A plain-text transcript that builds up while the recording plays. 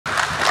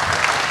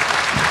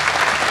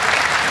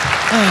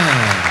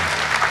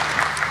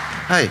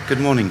Hi, good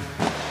morning.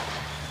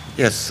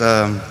 Yes,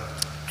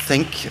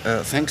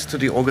 thanks to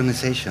the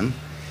organization,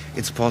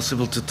 it's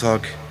possible to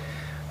talk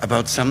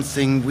about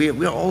something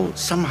we're all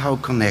somehow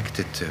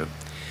connected to.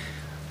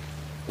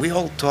 We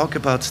all talk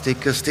about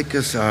stickers.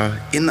 Stickers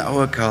are in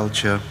our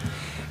culture,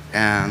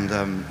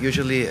 and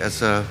usually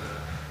as a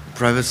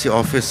privacy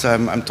officer,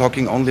 I'm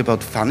talking only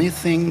about funny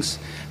things,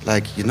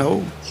 like,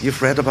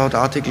 you've read about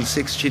Article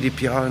 6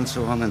 GDPR and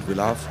so on, and we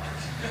laugh,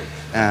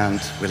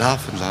 and we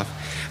laugh and laugh.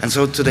 And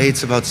so today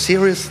it's about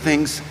serious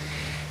things,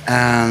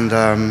 and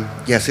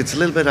yes, it's a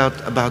little bit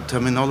about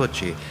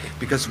terminology,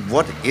 because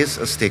what is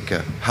a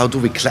sticker? How do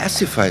we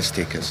classify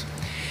stickers?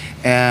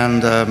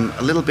 And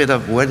a little bit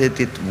of where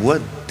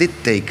did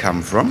they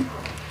come from,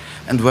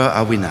 and where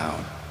are we now?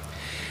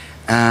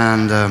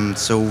 And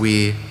so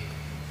we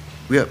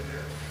are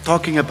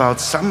talking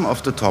about some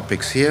of the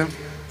topics here.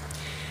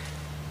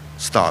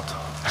 Start.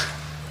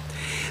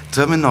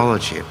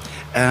 Terminology.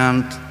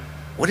 And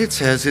what it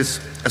says is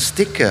a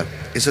sticker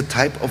is a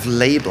type of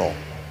label.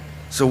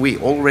 So we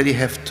already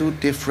have two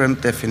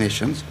different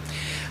definitions.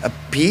 A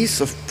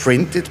piece of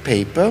printed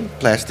paper,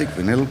 plastic,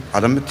 vinyl,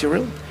 other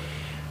material,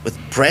 with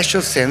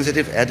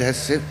pressure-sensitive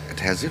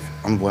adhesive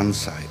on one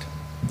side.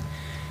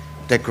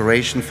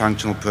 Decoration,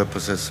 functional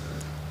purposes,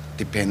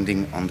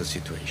 depending on the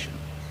situation.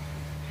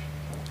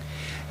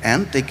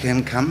 And they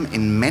can come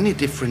in many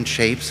different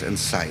shapes and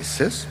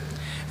sizes,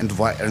 and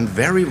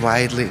very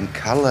widely in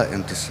color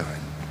and design.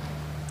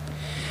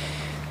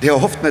 They are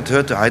often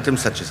adhered to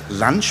items such as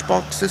lunch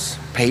boxes,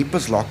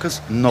 papers, lockers,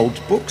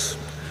 notebooks,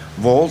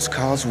 walls,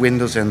 cars,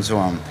 windows, and so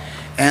on.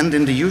 And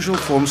in the usual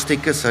form,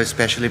 stickers are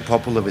especially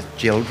popular with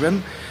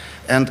children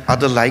and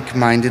other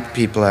like-minded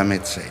people, I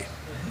might say.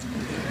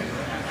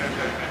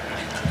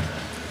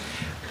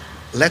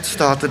 Let's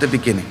start at the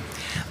beginning.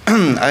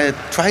 I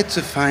tried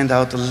to find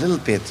out a little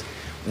bit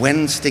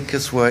when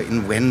stickers were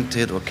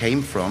invented or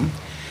came from,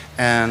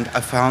 and I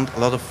found a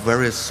lot of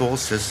various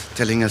sources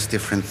telling us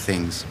different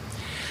things.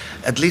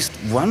 At least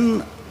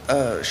one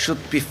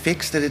should be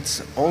fixed, that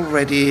it's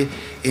already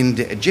in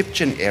the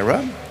Egyptian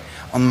era.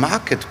 On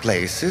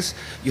marketplaces,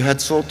 you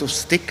had sort of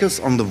stickers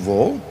on the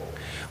wall,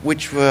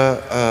 which were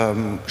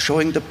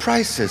showing the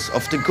prices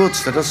of the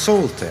goods that are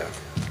sold there.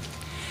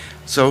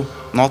 So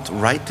not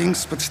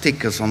writings, but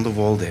stickers on the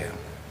wall there.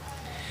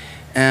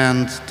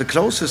 And the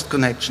closest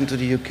connection to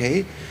the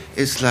UK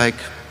is like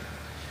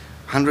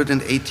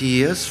 180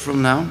 years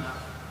from now.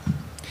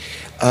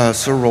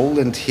 Sir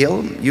Rowland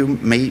Hill, you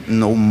may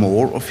know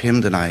more of him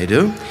than I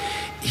do.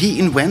 He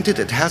invented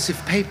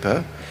adhesive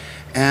paper,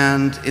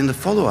 and in the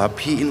follow-up,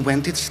 he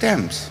invented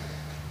stamps.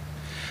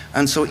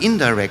 And so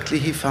indirectly,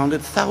 he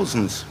founded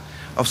thousands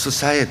of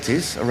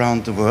societies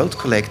around the world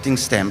collecting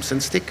stamps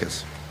and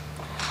stickers,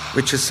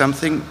 which is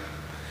something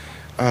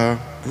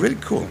really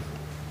cool.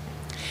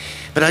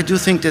 But I do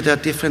think that there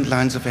are different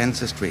lines of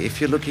ancestry.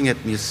 If you're looking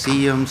at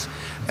museums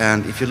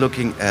and if you're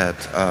looking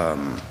at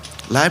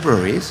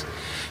libraries,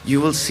 you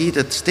will see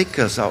that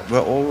stickers were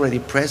already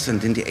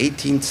present in the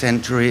 18th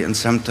century and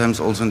sometimes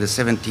also in the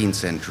 17th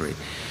century.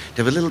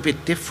 They were a little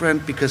bit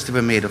different because they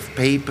were made of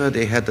paper,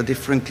 they had a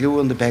different glue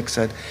on the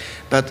backside.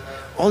 But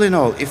all in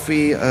all, if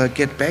we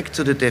get back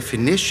to the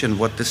definition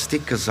what the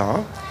stickers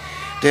are,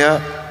 they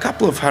are a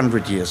couple of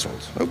 100 years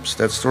old. Oops,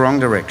 that's the wrong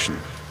direction.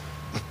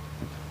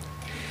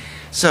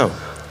 So,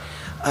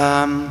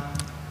 I'm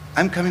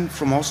coming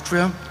from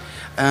Austria.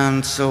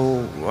 And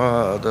so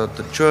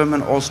the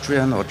German,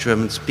 Austrian, or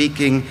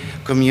German-speaking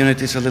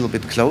community is a little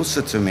bit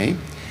closer to me.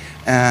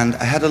 And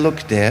I had a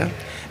look there,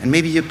 and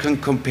maybe you can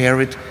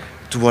compare it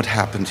to what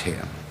happened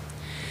here.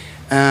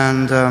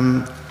 And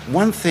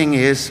one thing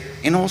is,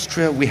 in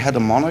Austria we had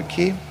a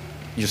monarchy.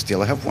 You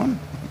still have one,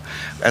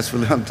 as we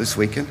learned this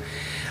weekend.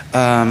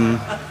 The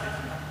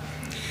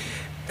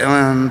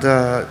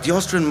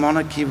Austrian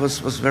monarchy was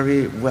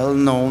very well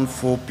known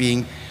for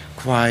being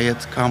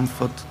quiet,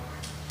 comfort,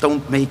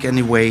 don't make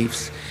any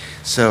waves.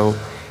 So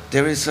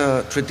there is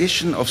a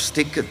tradition of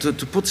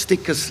to put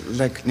stickers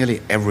like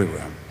nearly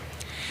everywhere.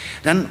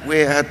 Then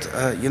we had,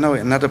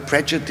 another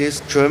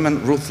prejudice,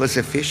 German ruthless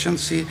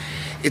efficiency.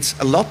 It's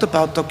a lot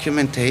about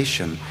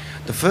documentation.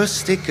 The first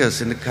stickers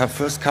in the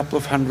first couple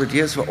of 100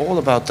 years were all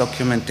about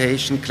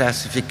documentation,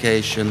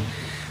 classification,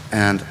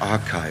 and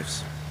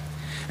archives.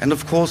 And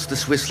of course, the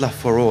Swiss love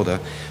for order,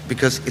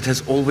 because it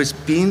has always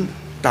been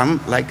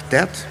done like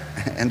that,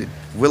 and it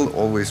will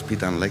always be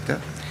done like that.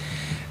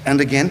 And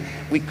again,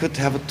 we could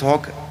have a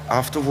talk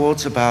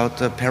afterwards about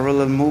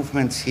parallel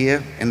movements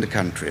here in the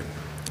country.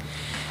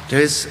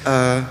 There is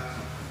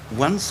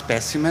one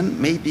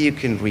specimen, maybe you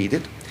can read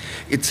it.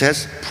 It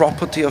says,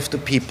 property of the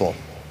people.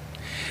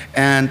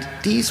 And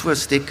these were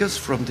stickers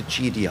from the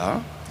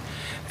GDR.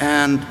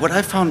 And what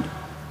I found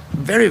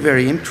very,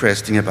 very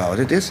interesting about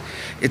it is,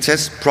 it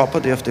says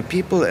property of the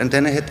people, and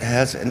then it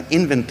has an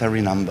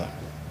inventory number.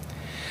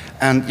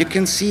 And you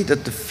can see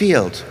that the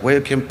field where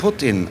you can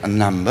put in a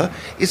number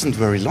isn't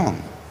very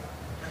long.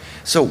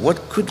 So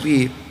what could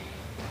we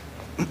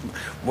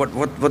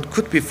what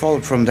could be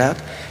followed from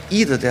that?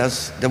 Either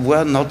there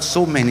were not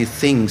so many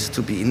things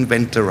to be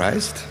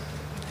inventorized,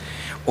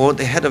 or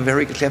they had a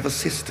very clever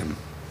system.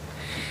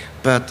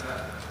 But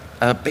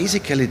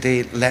basically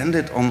they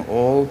landed on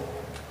all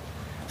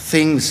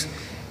things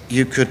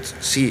you could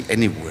see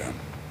anywhere.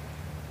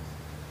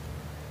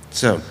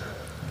 So,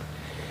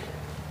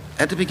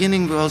 at the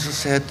beginning we also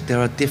said there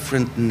are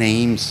different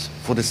names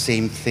for the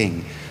same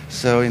thing.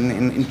 So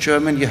in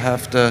German you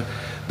have the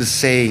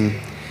saying,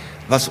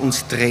 was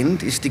uns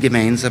trennt, ist die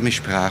gemeinsame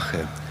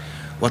Sprache.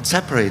 What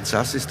separates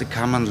us is the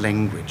common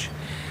language.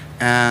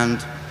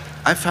 And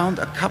I found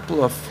a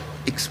couple of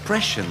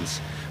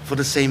expressions for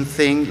the same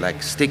thing,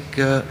 like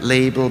sticker,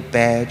 label,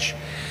 badge,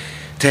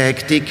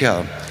 tag,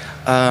 decal.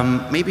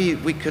 Maybe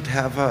we could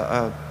have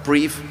a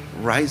brief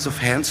rise of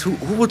hands.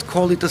 Who would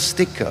call it a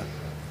sticker?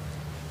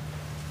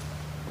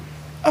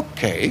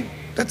 Okay,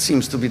 that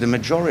seems to be the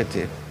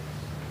majority.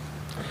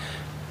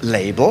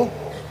 Label.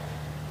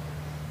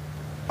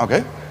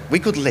 Okay, we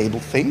could label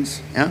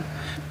things, yeah.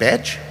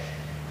 Badge.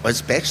 Or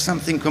is badge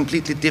something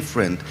completely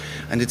different?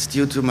 And it's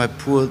due to my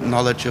poor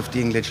knowledge of the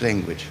English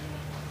language.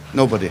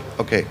 Nobody.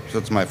 Okay, so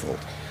it's my fault.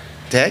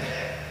 Tag?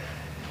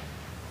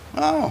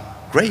 Oh,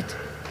 great.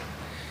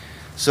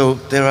 So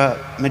there are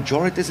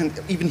majorities, and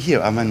even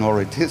here are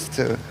minorities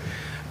to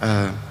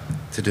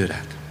do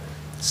that.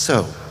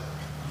 So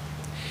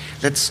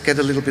let's get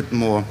a little bit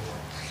more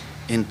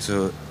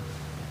into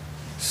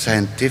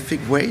scientific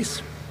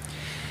ways.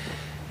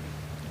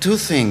 Two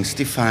things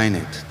define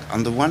it.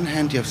 On the one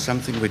hand, you have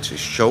something which is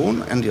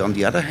shown, and on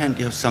the other hand,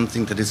 you have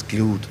something that is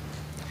glued.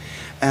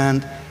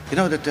 And you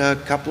know that there are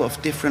a couple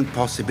of different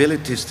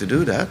possibilities to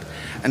do that,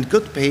 and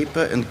good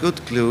paper and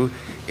good glue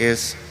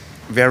is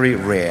very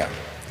rare.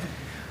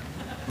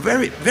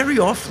 Very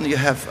often you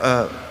have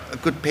a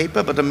good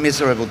paper but a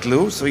miserable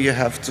glue, so you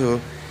have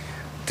to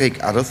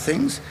take other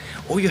things,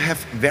 or you have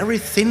very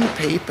thin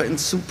paper and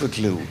super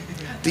glue.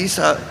 These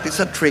are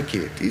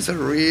tricky. These are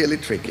really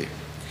tricky.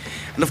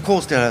 And of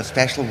course there are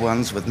special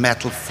ones with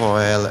metal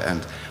foil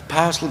and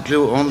parcel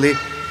glue only.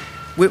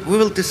 We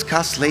will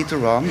discuss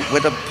later on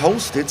whether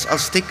Post-its are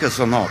stickers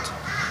or not.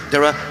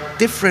 There are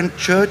different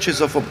churches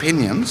of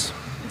opinions,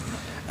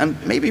 and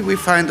maybe we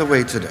find a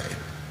way today.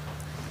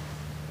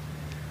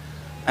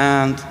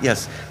 And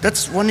yes,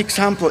 that's one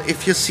example.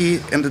 If you see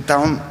in the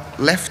down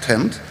left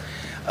hand,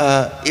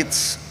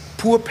 it's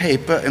poor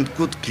paper and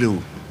good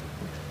glue.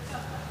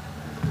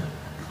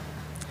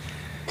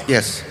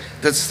 Yes,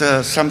 that's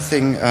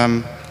something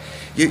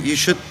you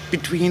should,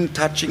 between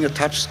touching a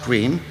touch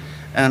screen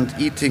and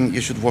eating, you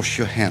should wash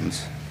your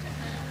hands.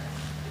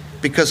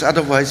 Because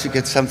otherwise you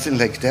get something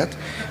like that.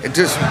 It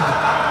is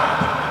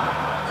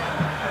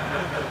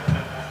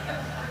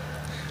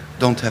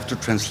don't have to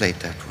translate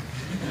that one.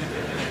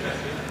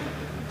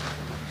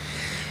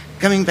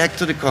 Coming back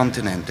to the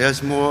continent,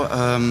 there's more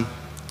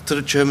to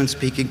the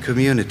German-speaking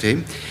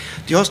community.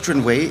 The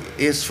Austrian way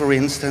is, for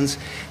instance,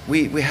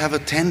 we have a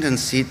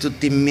tendency to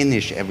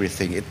diminish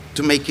everything,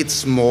 to make it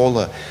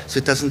smaller, so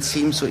it doesn't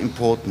seem so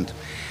important.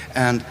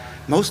 And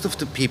most of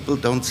the people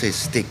don't say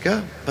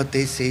sticker, but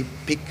they say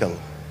pickle.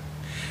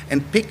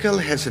 And pickle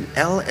has an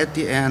L at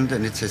the end,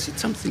 and it says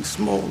it's something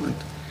small and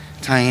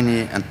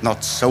tiny and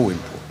not so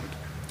important.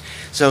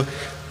 So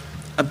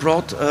I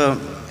brought,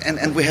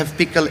 and we have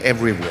pickle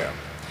everywhere.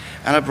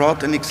 And I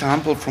brought an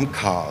example from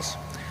cars.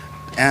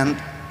 And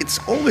it's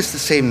always the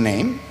same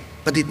name,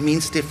 but it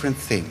means different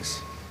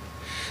things.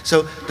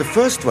 So the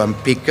first one,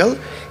 pickle,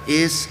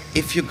 is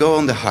if you go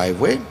on the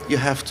highway, you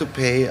have to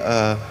pay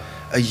a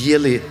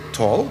yearly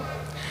toll.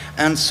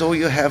 And so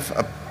you have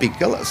a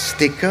pickle, a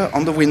sticker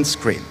on the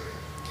windscreen.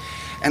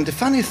 And the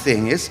funny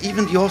thing is,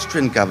 even the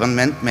Austrian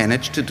government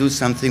managed to do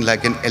something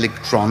like an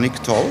electronic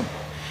toll,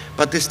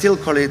 but they still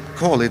call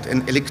it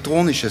an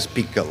elektronisches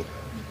Pickel.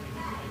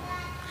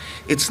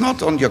 It's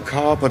not on your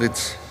car, but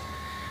it's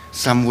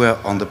somewhere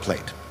on the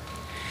plate.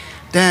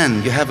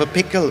 Then you have a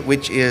pickle,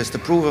 which is the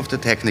proof of the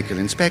technical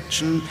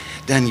inspection.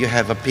 Then you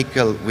have a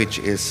pickle, which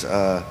is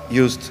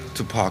used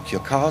to park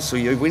your car, so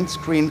your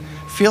windscreen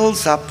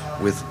fills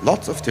up with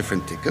lots of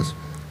different stickers.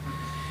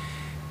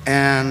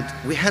 And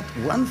we had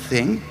one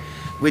thing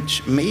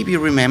which may be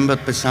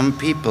remembered by some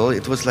people.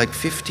 It was like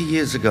 50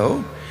 years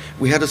ago.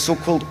 We had a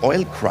so-called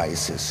oil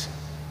crisis.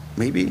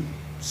 Maybe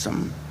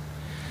something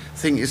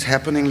is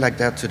happening like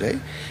that today.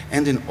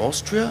 And in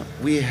Austria,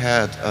 we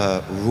had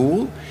a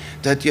rule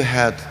that you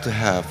had to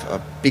have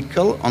a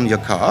pickle on your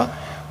car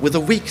with a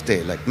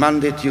weekday, like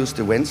Monday,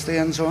 Tuesday, Wednesday,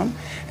 and so on.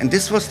 And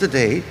this was the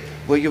day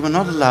where you were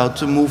not allowed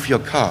to move your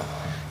car.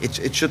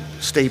 It should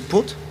stay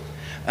put.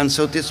 And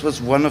so this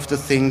was one of the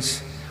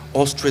things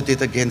Austria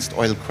did against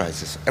oil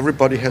crisis.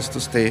 Everybody has to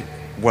stay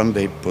one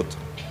day put.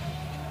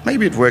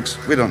 Maybe it works,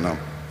 we don't know.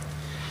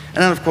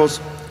 And then, of course,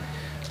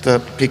 the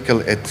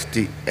pickle at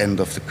the end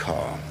of the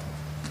car.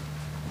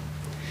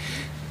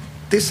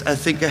 This, I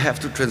think I have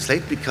to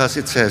translate because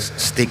it says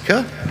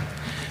sticker,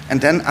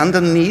 and then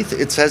underneath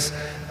it says,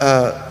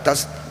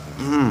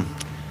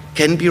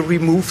 can be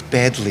removed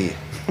badly.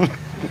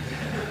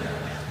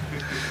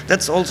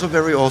 That's also a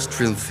very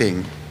Austrian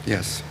thing.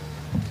 Yes.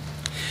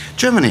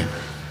 Germany.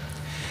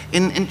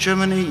 In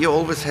Germany, you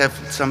always have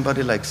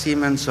somebody like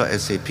Siemens or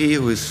SAP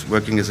who is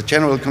working as a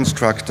general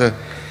constructor.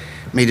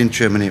 Made in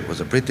Germany, it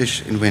was a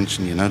British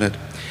invention, you know that.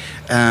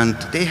 And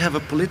they have a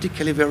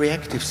politically very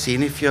active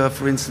scene. If you're,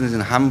 for instance,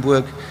 in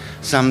Hamburg,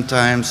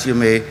 sometimes you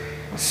may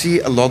see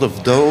a lot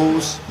of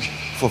those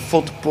for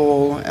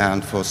football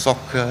and for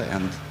soccer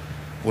and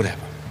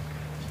whatever.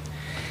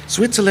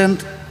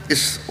 Switzerland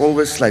is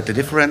always slightly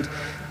different.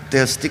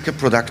 Their sticker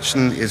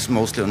production is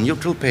mostly on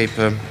neutral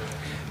paper,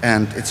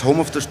 and it's home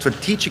of the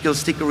strategical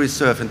sticker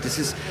reserve. And this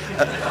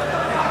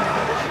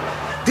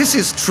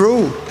is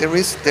true.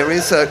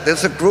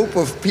 There's a group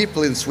of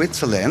people in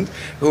Switzerland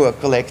who are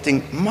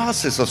collecting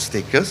masses of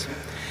stickers,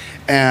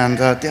 and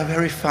they're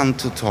very fun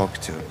to talk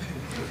to.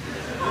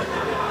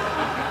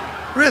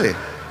 Really.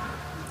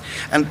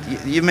 And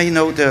you may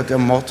know their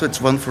motto, it's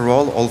one for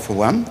all for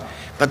one,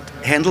 but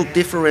handled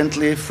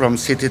differently from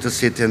city to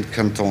city and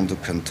canton to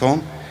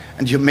canton.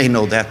 And you may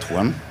know that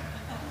one.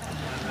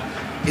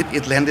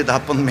 It landed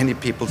up on many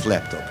people's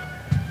laptop.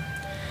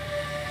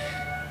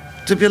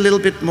 To be a little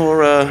bit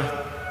more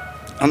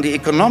on the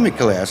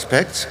economical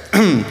aspects,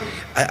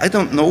 I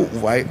don't know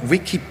why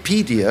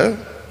Wikipedia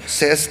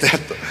says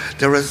that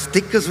there are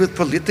stickers with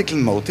political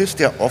motives.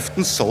 They are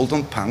often sold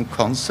on punk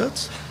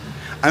concerts.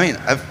 I mean,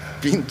 I've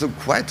been to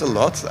quite a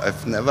lot.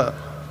 I've never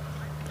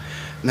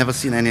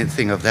seen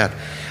anything of that.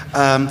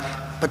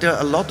 But there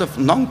are a lot of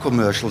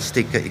non-commercial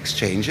sticker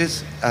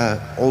exchanges.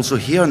 Also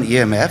here on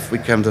EMF, we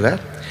come to that.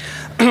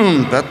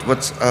 But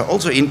what's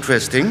also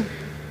interesting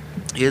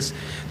is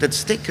that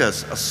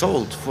stickers are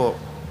sold for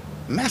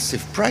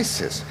massive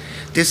prices.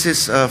 This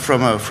is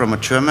from a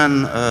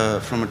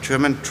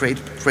German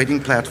trading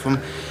platform,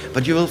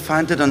 but you will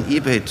find it on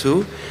eBay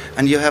too.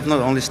 And you have not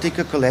only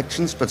sticker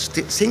collections, but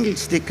single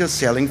stickers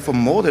selling for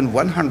more than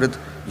 100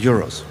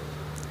 euros.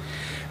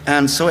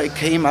 And so I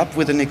came up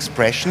with an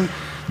expression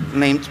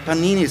named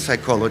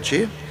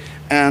Panini-Psychology.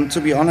 And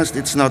to be honest,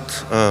 it's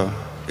not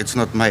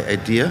my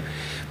idea.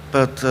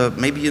 But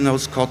maybe you know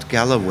Scott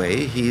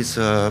Galloway. He's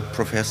a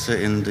professor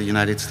in the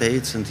United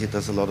States, and he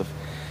does a lot of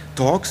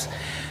talks.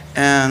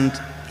 And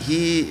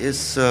he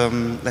is,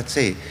 let's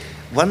say,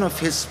 one of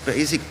his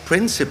basic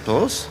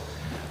principles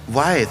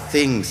why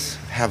things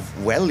have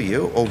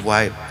value or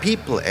why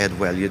people add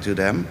value to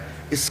them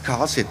is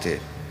scarcity.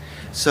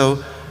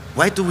 So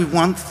why do we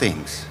want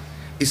things,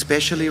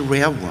 especially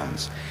rare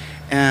ones?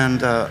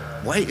 And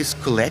why is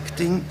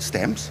collecting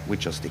stamps,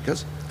 which are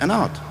stickers, an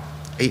art?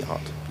 A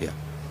art, yeah.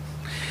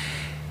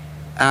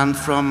 And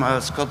from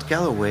Scott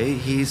Galloway,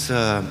 he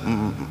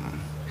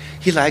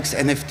likes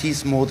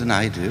NFTs more than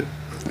I do.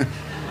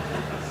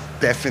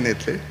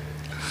 Definitely.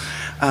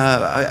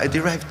 I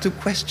derived two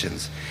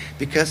questions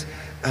because,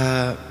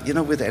 you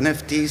know, with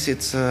NFTs,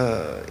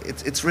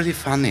 it's really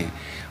funny.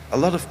 A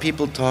lot of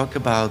people talk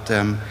about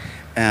them,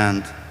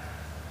 and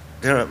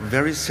there are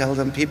very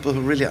seldom people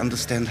who really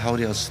understand how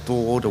they are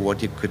stored or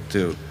what you could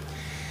do.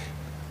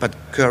 But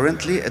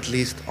currently, at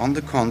least on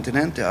the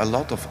continent, there are a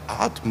lot of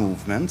art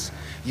movements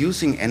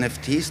using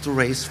NFTs to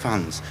raise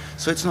funds.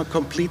 So it's not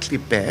completely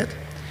bad,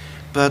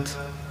 but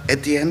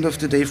at the end of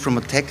the day, from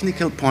a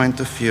technical point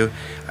of view,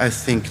 I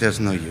think there's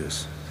no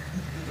use.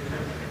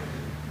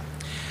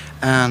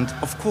 And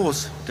of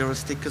course, there are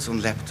stickers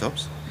on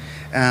laptops.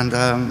 And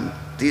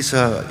these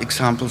are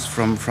examples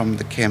from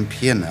the camp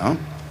here now.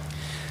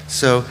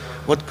 So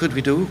what could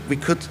we do? We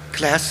could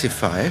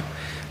classify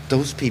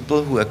those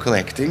people who are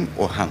collecting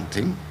or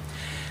hunting.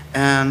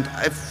 And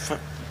I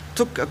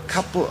took a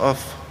couple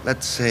of,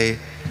 let's say,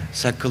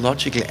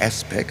 psychological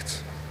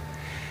aspects.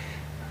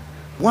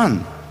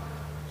 One,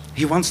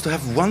 he wants to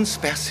have one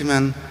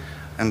specimen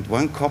and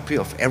one copy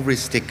of every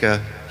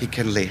sticker he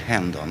can lay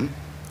hand on.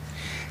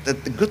 The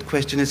good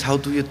question is, how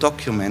do you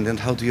document and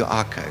how do you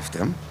archive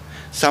them?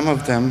 Some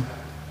of them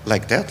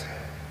like that,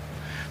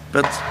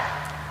 but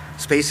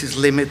space is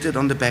limited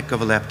on the back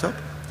of a laptop.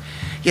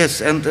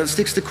 Yes, and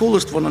sticks the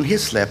coolest one on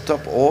his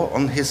laptop or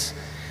on his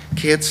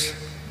kids,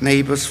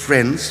 neighbors,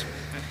 friends.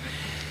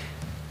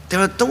 There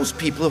are those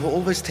people who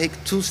always take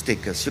two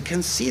stickers. You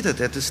can see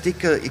that at the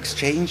sticker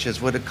exchanges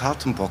where the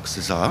carton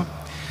boxes are.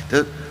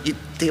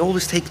 They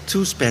always take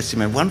two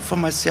specimens, one for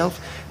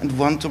myself and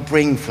one to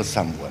bring for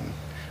someone.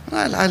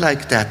 I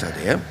like that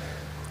idea.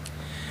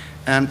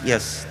 And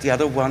yes, the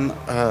other one,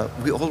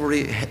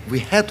 we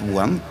had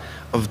one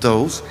of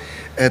those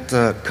at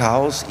a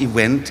Chaos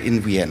event in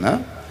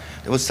Vienna.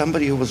 There was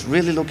somebody who was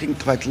really looking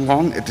quite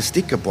long at the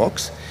sticker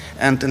box,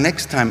 and the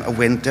next time I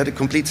went there, the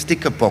complete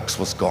sticker box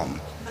was gone.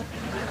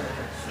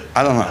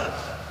 I don't know.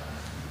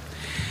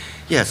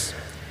 Yes.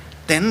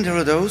 Then there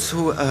are those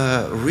who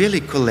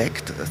really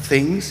collect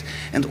things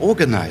and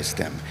organize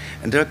them.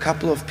 And there are a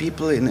couple of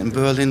people in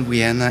Berlin,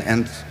 Vienna,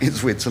 and in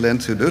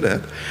Switzerland who do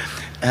that.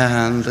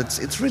 And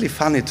it's really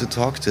funny to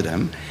talk to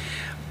them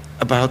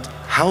about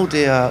how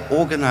they are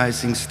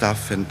organizing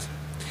stuff. And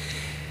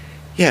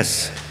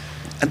yes,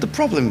 and the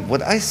problem,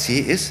 what I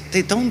see is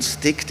they don't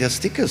stick their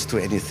stickers to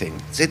anything.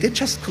 They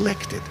just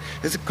collect it.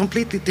 There's a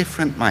completely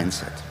different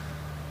mindset.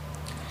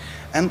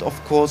 And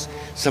of course,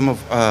 some of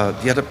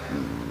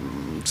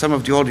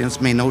the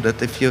audience may know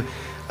that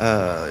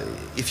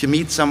if you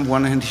meet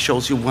someone and he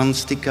shows you one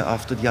sticker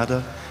after the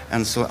other,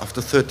 and so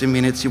after 30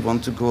 minutes you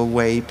want to go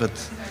away, but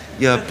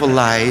you're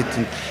polite.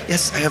 And,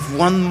 yes, I have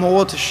one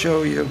more to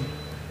show you.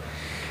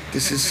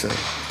 This is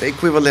the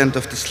equivalent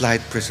of the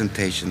slide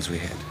presentations we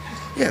had.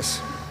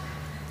 Yes,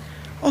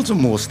 also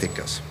more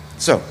stickers.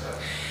 So,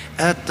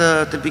 at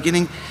the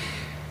beginning,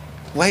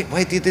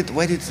 why did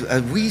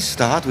we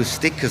start with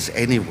stickers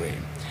anyway?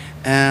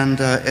 And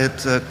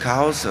at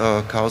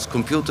Chaos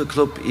Computer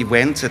Club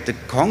events at the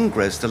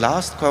Congress, the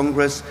last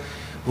Congress,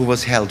 who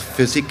was held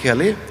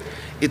physically,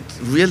 it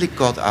really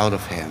got out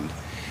of hand.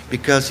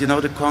 Because, you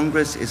know, the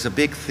Congress is a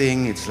big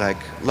thing, it's like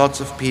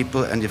lots of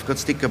people, and you've got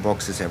sticker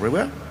boxes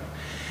everywhere.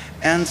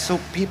 And so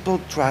people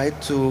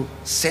tried to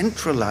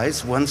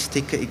centralize one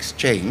sticker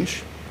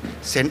exchange.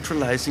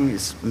 Centralizing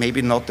is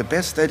maybe not the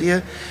best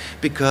idea,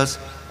 because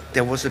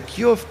there was a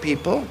queue of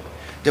people.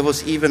 There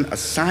was even a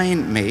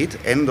sign made,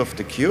 end of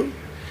the queue,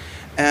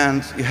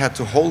 and you had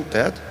to hold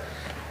that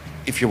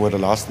if you were the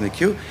last in the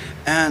queue,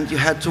 and you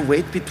had to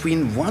wait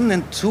between 1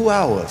 and 2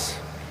 hours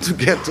to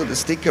get to the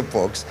sticker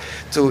box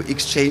to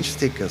exchange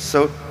stickers.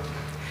 So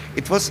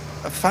it was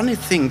a funny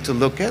thing to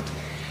look at,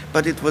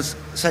 but it was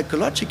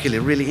psychologically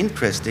really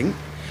interesting,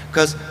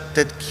 because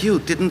that queue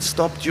didn't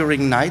stop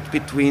during night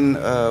between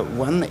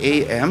 1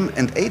 a.m.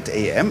 and 8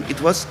 a.m.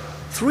 It was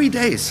 3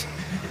 days.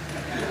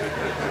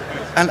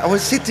 And I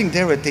was sitting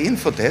there at the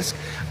info desk,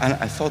 and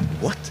I thought,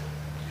 what?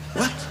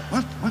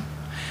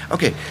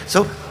 Okay,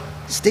 so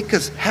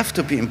stickers have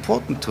to be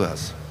important to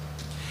us.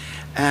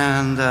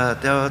 And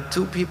there are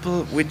two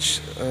people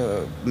which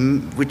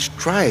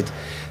tried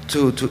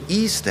to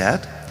ease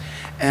that.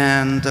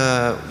 And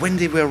when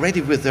they were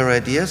ready with their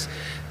ideas,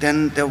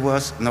 then there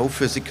was no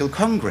physical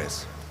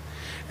Congress.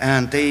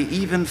 And they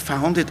even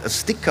founded a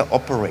sticker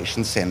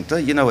operation center.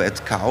 You know,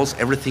 at Chaos,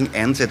 everything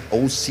ends at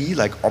OC,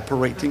 like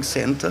operating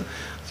center.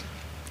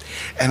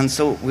 And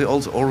so we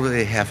also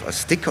already have a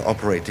sticker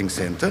operating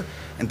center,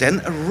 and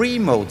then a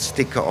remote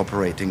sticker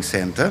operating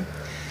center.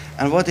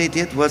 And what they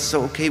did was,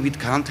 so, okay, we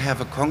can't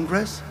have a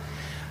Congress,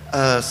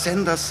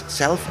 send us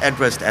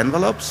self-addressed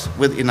envelopes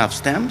with enough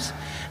stamps,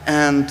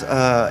 and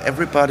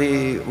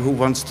everybody who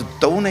wants to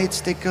donate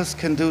stickers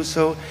can do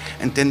so,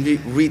 and then we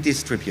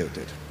redistribute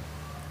it.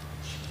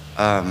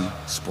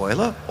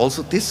 Spoiler,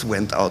 also this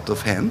went out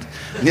of hand.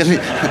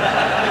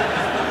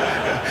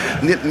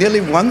 Nearly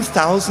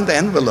 1,000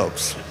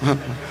 envelopes.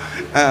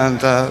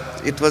 And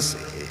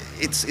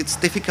it's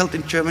difficult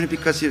in Germany,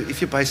 because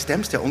if you buy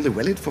stamps, they're only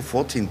valid for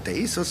 14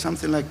 days or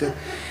something like that.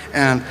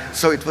 And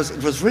so it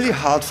was really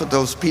hard for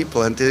those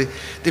people, and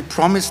they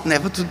promised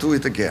never to do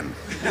it again.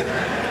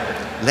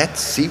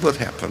 Let's see what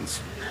happens.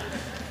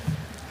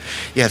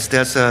 Yes,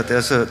 there's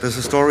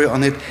a story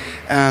on it,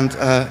 and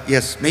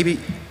yes, maybe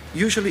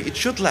usually it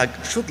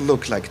should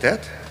look like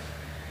that,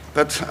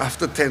 but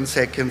after 10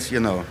 seconds, you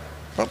know,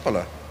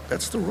 hoppala,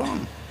 that's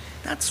wrong.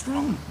 That's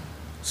wrong.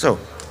 So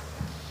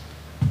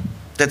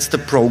that's the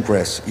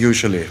progress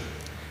usually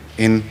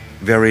in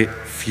very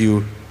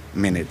few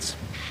minutes.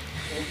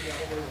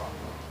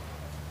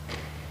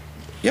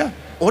 Yeah,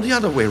 or the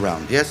other way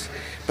around, yes.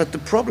 But the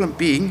problem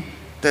being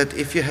that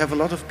if you have a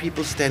lot of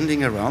people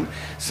standing around,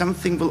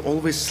 something will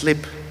always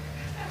slip.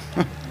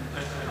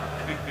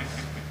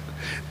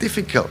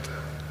 Difficult.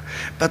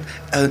 But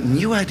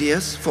new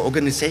ideas for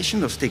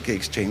organization of sticker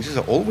exchanges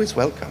are always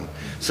welcome.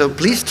 So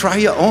please try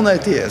your own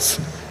ideas.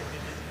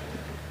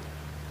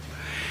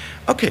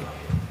 Okay,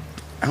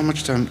 how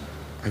much time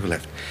have we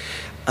left?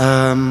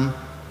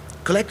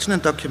 Collection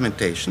and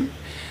documentation.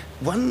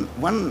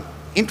 One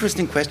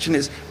interesting question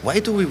is, why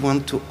do we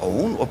want to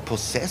own or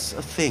possess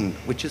a thing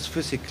which is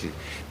physically?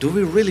 Do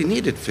we really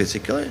need it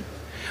physically?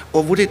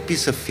 Or would it be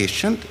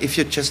sufficient if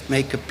you just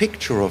make a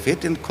picture of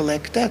it and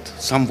collect that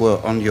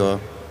somewhere on your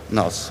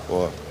NAS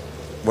or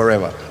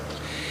wherever?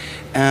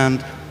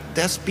 And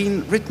there's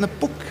been written a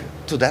book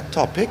to that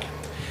topic,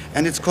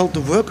 and it's called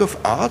The Work of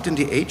Art in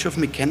the Age of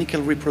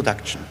Mechanical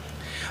Reproduction.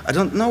 I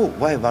don't know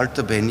why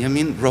Walter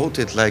Benjamin wrote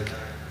it like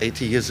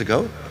 80 years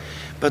ago,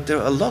 but there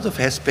are a lot of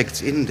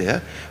aspects in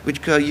there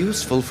which are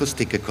useful for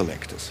sticker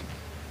collectors.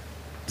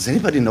 Does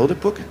anybody know the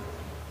book?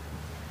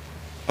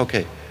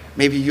 Okay,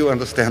 maybe you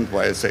understand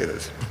why I say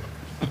this.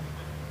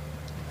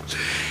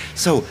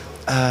 So,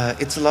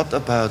 it's a lot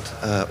about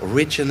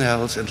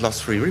originals and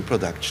loss-free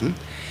reproduction,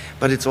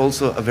 but it's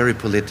also a very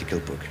political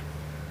book.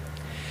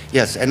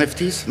 Yes,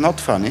 NFTs, not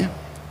funny.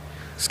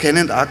 Scan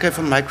and archive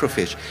on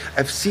microfiche.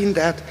 I've seen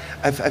that.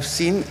 I've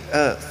seen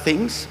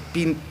things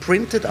being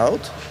printed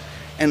out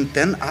and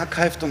then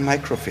archived on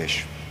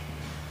microfiche.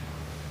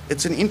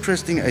 It's an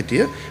interesting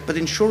idea, but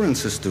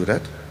insurances do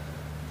that.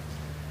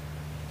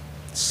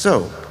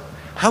 So,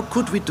 how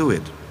could we do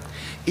it?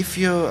 If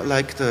you're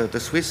like the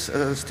Swiss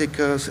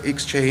Stickers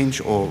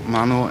Exchange or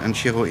Mano and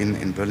Shiro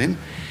in Berlin,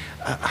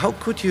 how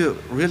could you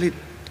really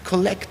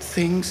collect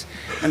things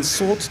and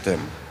sort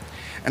them?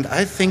 And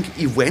I think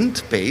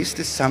event-based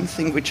is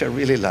something which I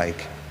really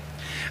like.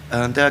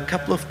 There are a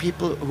couple of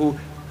people who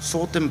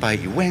sort them by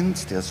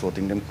events, they're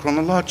sorting them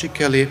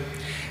chronologically,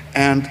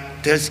 and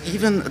there's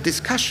even a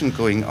discussion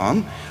going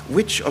on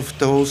which of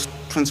those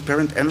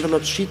transparent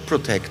envelope sheet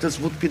protectors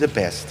would be the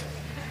best.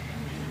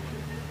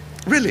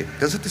 Really,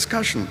 there's a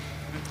discussion.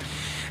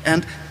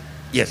 And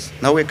yes,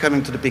 now we're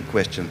coming to the big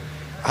question.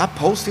 Are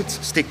Post-its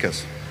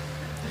stickers?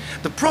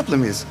 The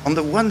problem is, on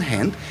the one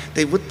hand,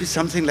 they would be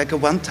something like a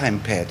one-time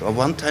pad or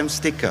one-time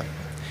sticker.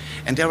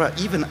 And there are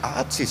even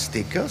artsy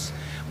stickers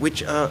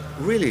which are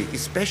really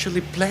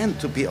especially planned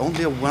to be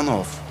only a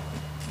one-off.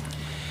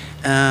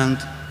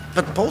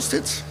 But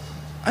Post-its,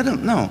 I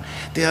don't know.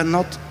 They are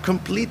not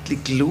completely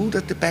glued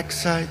at the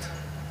backside.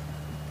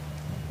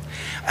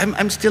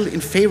 I'm still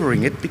in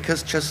favoring it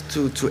because just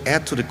to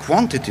add to the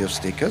quantity of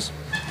stickers.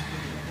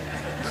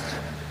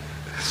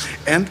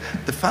 And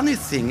the funny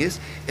thing is,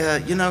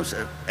 you know,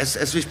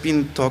 as we've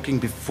been talking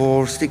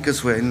before,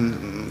 stamps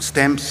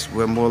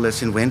were more or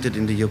less invented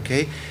in the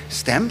UK.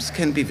 Stamps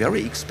can be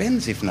very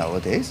expensive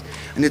nowadays,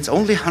 and it's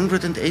only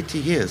 180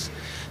 years.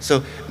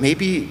 So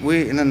maybe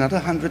in another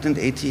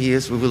 180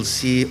 years we will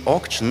see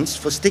auctions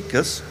for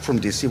stickers from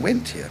this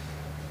event here.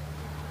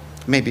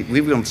 Maybe we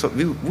won't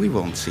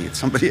see it,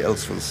 somebody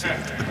else will see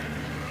it.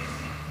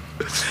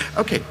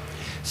 Okay,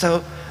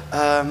 so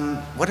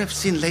what I've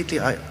seen lately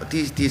are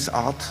these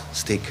art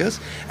stickers,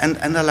 and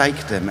I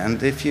like them.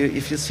 And if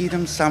you see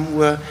them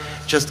somewhere,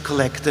 just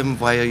collect them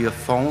via your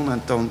phone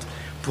and don't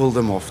pull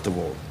them off the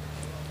wall.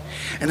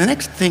 And the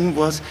next thing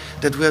was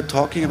that we're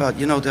talking about,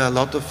 you know,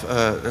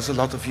 there's a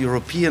lot of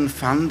European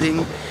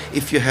funding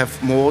if you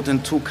have more than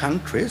 2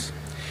 countries.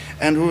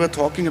 And we were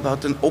talking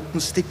about an open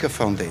sticker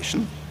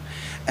foundation.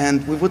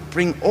 And we would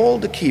bring all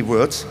the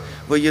keywords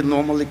where you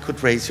normally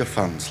could raise your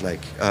funds,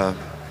 like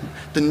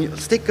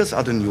stickers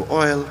are the new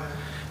oil,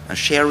 a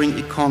sharing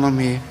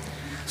economy,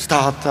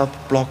 startup,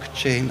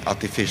 blockchain,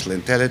 artificial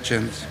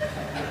intelligence.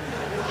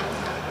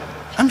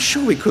 I'm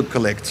sure we could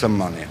collect some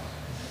money.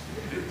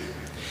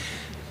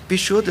 Be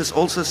sure there's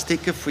also a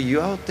sticker for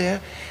you out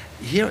there.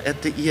 Here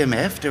at the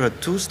EMF, there are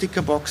 2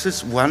 sticker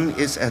boxes. One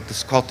is at the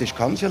Scottish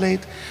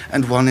Consulate,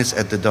 and one is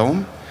at the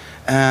Dome.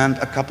 And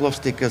a couple of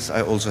stickers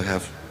I also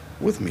have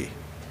with me.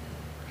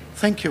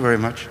 Thank you very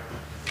much.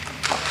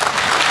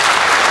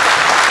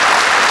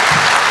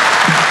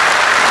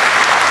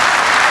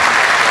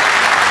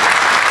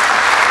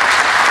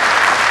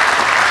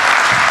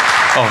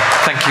 Oh,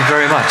 thank you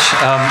very much.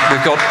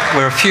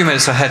 We're a few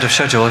minutes ahead of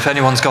schedule. If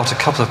anyone's got a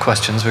couple of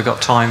questions, we've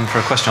got time for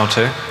a question or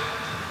 2.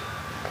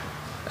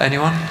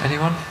 Anyone?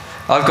 Anyone?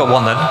 I've got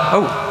one then.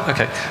 Oh,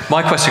 okay.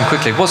 My question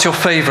quickly. What's your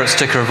favourite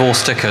sticker of all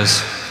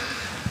stickers?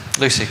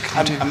 Lucy,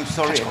 I'm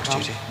sorry, I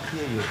can't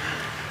hear you.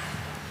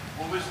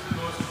 What was the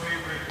most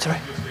favorite Sorry?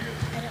 of your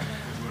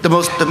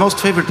stickers? The most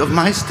favorite of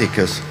my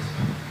stickers?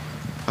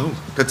 Oh,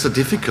 that's a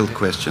difficult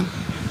question.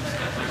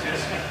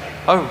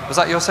 Oh, was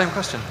that your same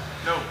question?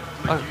 No,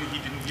 Oh. he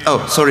didn't hear.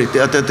 Oh, sorry.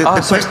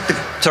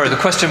 Sorry, the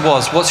question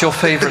was, what's your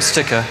favourite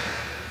sticker?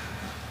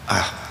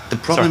 The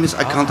problem is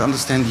I can't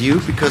understand you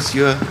because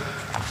you're...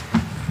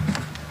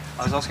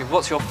 I was asking,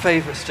 what's your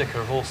favourite sticker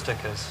of all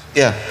stickers?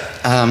 Yeah.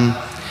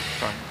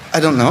 I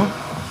don't know.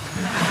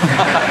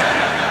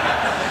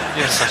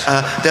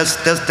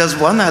 There's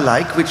one I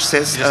like which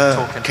says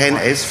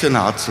KNS für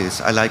Nazis.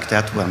 I like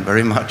that one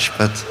very much,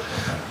 but...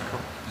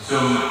 So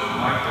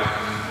my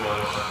question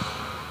was,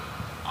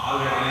 are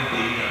there any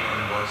data on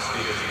what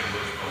stickers are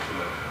most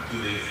popular? Do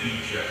they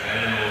feature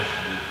animals?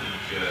 Do they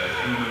feature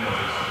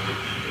humanoids? Do they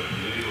feature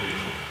political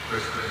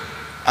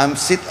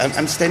questions?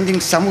 I'm standing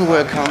somewhere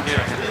where I can't...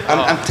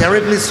 I'm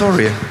terribly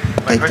sorry.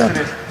 My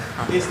question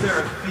is there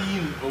a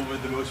theme over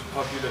the most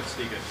popular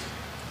stickers?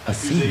 A Do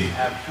theme? they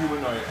have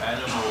humanoid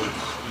animals?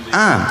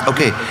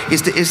 Okay.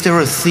 Is there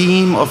a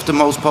theme of the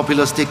most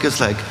popular stickers,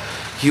 like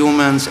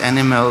humans,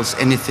 animals,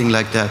 anything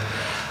like that?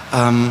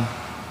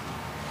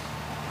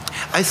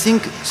 I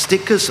think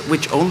stickers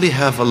which only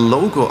have a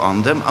logo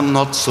on them are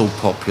not so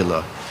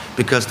popular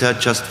because they're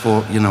just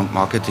for, you know,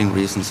 marketing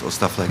reasons or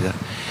stuff like that.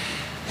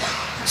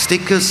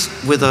 Stickers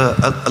with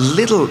a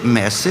little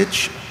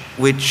message,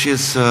 which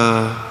is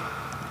a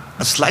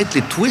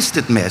slightly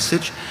twisted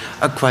message,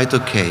 are quite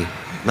okay.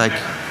 Like,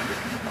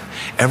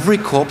 every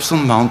corpse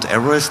on Mount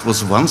Everest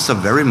was once a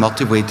very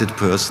motivated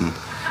person.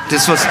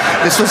 This was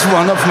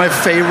one of my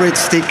favorite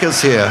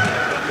stickers here.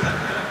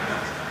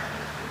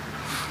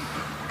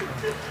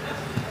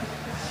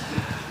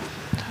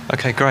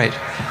 Okay, great.